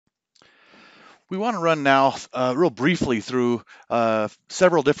We want to run now real briefly through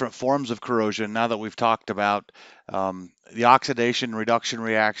several different forms of corrosion now that we've talked about the oxidation reduction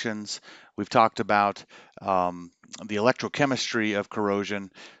reactions. We've talked about the electrochemistry of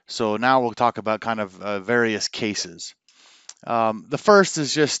corrosion. So now we'll talk about kind of various cases. The first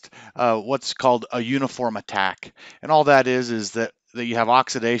is just what's called a uniform attack. And all that is that you have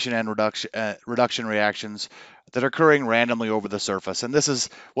oxidation and reduction reactions that are occurring randomly over the surface. And this is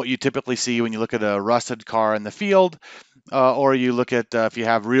what you typically see when you look at a rusted car in the field, or you look at if you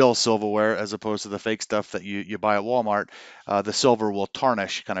have real silverware as opposed to the fake stuff that you buy at Walmart, the silver will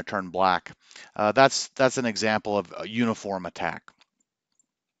tarnish, kind of turn black. That's an example of a uniform attack.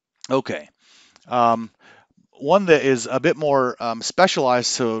 Okay. Um, One that is a bit more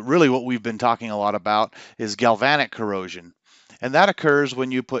specialized to really what we've been talking a lot about is galvanic corrosion. And that occurs when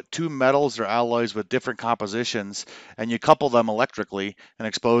you put two metals or alloys with different compositions and you couple them electrically and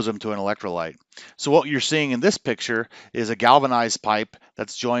expose them to an electrolyte. So what you're seeing in this picture is a galvanized pipe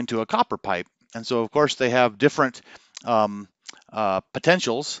that's joined to a copper pipe. And so of course they have different um,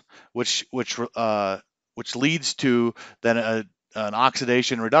 potentials, which leads to then an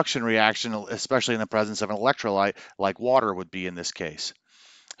oxidation reduction reaction, especially in the presence of an electrolyte like water would be in this case.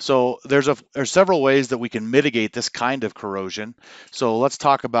 So there's several ways that we can mitigate this kind of corrosion. So let's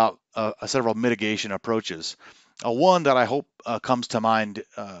talk about several mitigation approaches. One that I hope comes to mind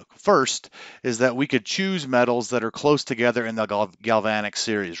first is that we could choose metals that are close together in the galvanic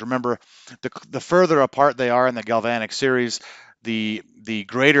series. Remember, the further apart they are in the galvanic series, the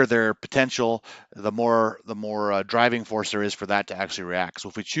greater their potential, the more driving force there is for that to actually react. So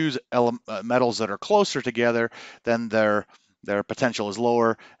if we choose metals that are closer together, then their potential is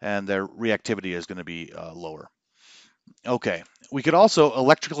lower and their reactivity is going to be lower. Okay, we could also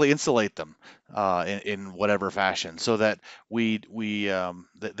electrically insulate them in whatever fashion, so that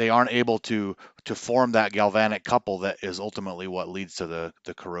they aren't able to form that galvanic couple that is ultimately what leads to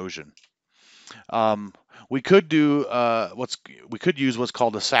the corrosion. Um, we could do we could use what's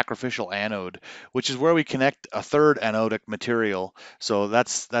called a sacrificial anode, which is where we connect a third anodic material. So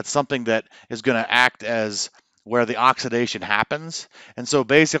that's something that is going to act as where the oxidation happens. And so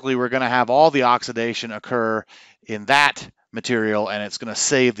basically we're going to have all the oxidation occur in that material, and it's going to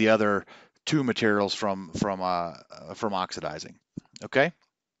save the other two materials from oxidizing. Okay.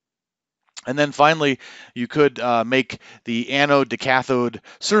 And then finally, you could make the anode to cathode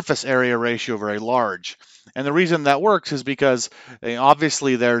surface area ratio very large. And the reason that works is because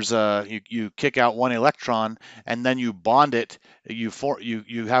obviously you kick out one electron and then you bond it. You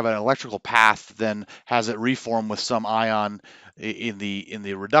have an electrical path, then has it reform with some ion in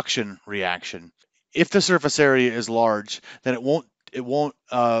the reduction reaction. If the surface area is large, then it won't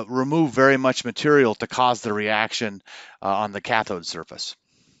remove very much material to cause the reaction on the cathode surface.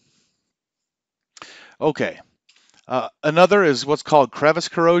 Okay. Another is what's called crevice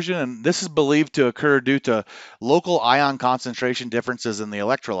corrosion, and this is believed to occur due to local ion concentration differences in the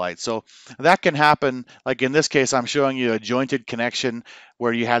electrolyte. So that can happen, like in this case, I'm showing you a jointed connection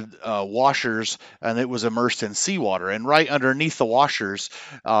where you had washers and it was immersed in seawater. And right underneath the washers,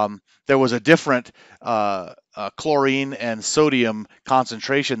 there was a different chlorine and sodium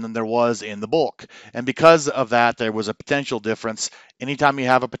concentration than there was in the bulk. And because of that, there was a potential difference. Anytime you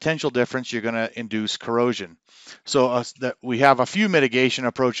have a potential difference, you're going to induce corrosion. So that we have a few mitigation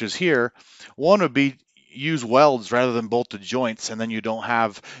approaches here. One would be use welds rather than bolted joints, and then you don't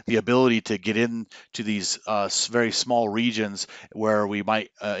have the ability to get into these very small regions where we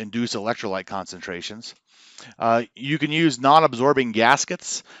might induce electrolyte concentrations. You can use non-absorbing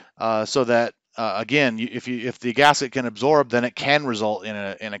gaskets so that again, if the gasket can absorb, then it can result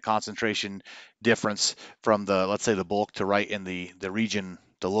in a concentration difference from the, let's say, the bulk to right in the region,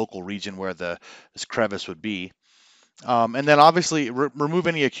 the local region where this crevice would be. And then obviously remove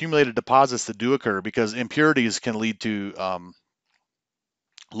any accumulated deposits that do occur, because impurities can lead to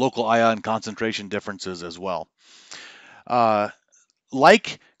local ion concentration differences as well. Uh,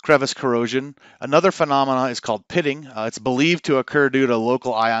 like crevice corrosion, another phenomena is called pitting. It's believed to occur due to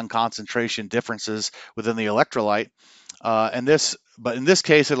local ion concentration differences within the electrolyte. But in this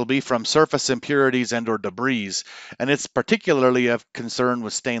case, it'll be from surface impurities and/or debris, and it's particularly of concern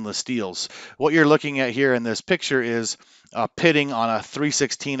with stainless steels. What you're looking at here in this picture is pitting on a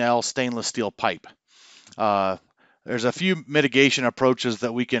 316L stainless steel pipe. Uh, there's a few mitigation approaches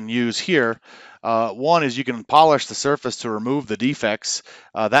that we can use here. One is you can polish the surface to remove the defects.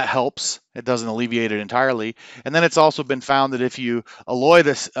 That helps. It doesn't alleviate it entirely. And then it's also been found that if you alloy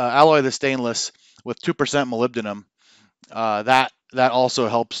the stainless with 2% molybdenum, that also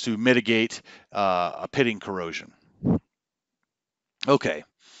helps to mitigate a pitting corrosion. Okay.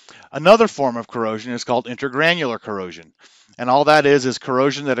 Another form of corrosion is called intergranular corrosion. And all that is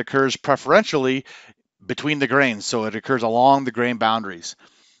corrosion that occurs preferentially between the grains. So it occurs along the grain boundaries.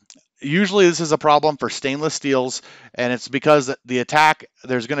 Usually this is a problem for stainless steels, and it's because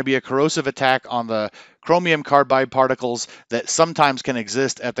there's going to be a corrosive attack on the chromium carbide particles that sometimes can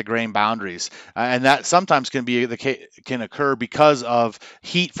exist at the grain boundaries, and that sometimes can occur because of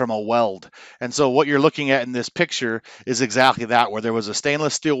heat from a weld. And so what you're looking at in this picture is exactly that, where there was a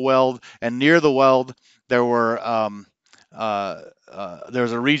stainless steel weld, and near the weld there was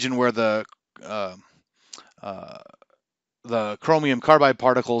a region where uh, uh, the chromium carbide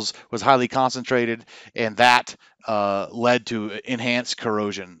particles was highly concentrated, and that led to enhanced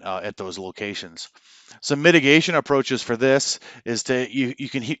corrosion at those locations. Some mitigation approaches for this is you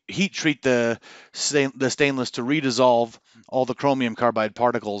can heat treat the stainless to redissolve all the chromium carbide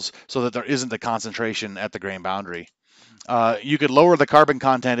particles so that there isn't a concentration at the grain boundary. You could lower the carbon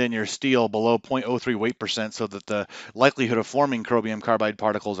content in your steel below 0.03 weight percent so that the likelihood of forming chromium carbide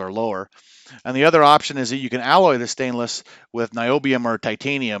particles are lower. And the other option is that you can alloy the stainless with niobium or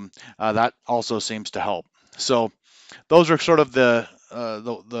titanium. That also seems to help. So those are sort of the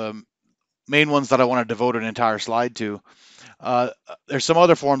main ones that I want to devote an entire slide to. There's some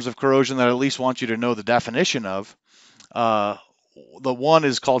other forms of corrosion that I at least want you to know the definition of. The one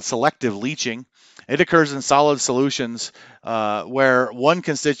is called selective leaching. It occurs in solid solutions where one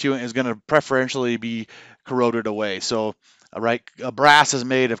constituent is going to preferentially be corroded away. So, right, brass is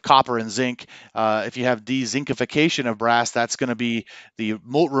made of copper and zinc. If you have dezincification of brass, that's going to be the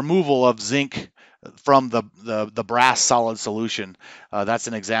removal of zinc from the brass solid solution. That's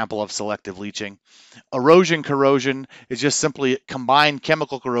an example of selective leaching. Erosion corrosion is just simply combined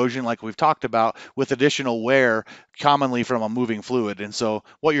chemical corrosion, like we've talked about, with additional wear, commonly from a moving fluid. And so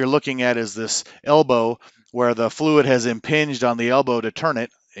what you're looking at is this elbow where the fluid has impinged on the elbow to turn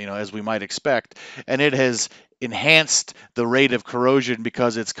it, as we might expect, and it has enhanced the rate of corrosion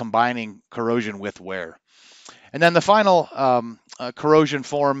because it's combining corrosion with wear. And then the final corrosion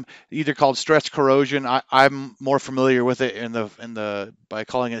form, either called stress corrosion. I'm more familiar with it by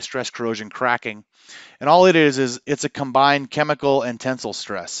calling it stress corrosion cracking. And all it is it's a combined chemical and tensile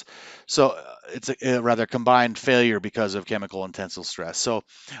stress. So it's a rather combined failure because of chemical and tensile stress. So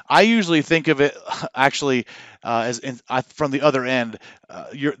I usually think of it actually from the other end.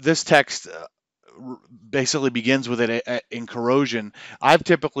 This text basically begins with it in corrosion. I've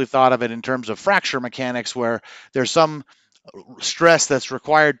typically thought of it in terms of fracture mechanics, where there's some stress that's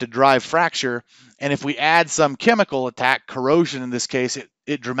required to drive fracture, and if we add some chemical attack, corrosion in this case,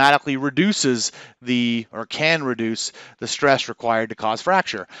 it dramatically reduces can reduce the stress required to cause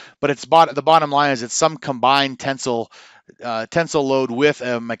fracture. But the bottom line is it's some combined tensile load with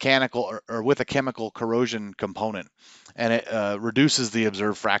a mechanical or with a chemical corrosion component, and it reduces the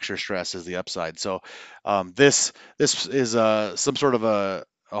observed fracture stress as the upside. So this is some sort of a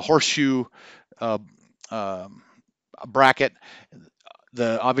horseshoe bracket.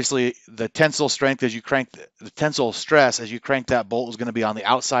 Obviously the tensile strength as you crank the tensile stress as you crank that bolt is going to be on the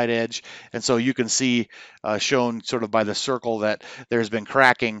outside edge, and so you can see shown sort of by the circle that there's been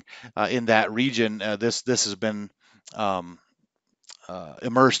cracking in that region. This has been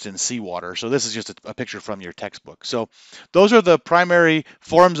immersed in seawater. So this is just a picture from your textbook. So those are the primary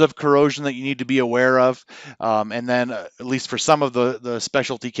forms of corrosion that you need to be aware of. And then at least for some of the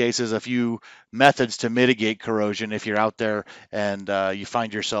specialty cases, a few methods to mitigate corrosion if you're out there and you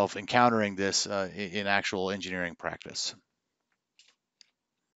find yourself encountering this in actual engineering practice.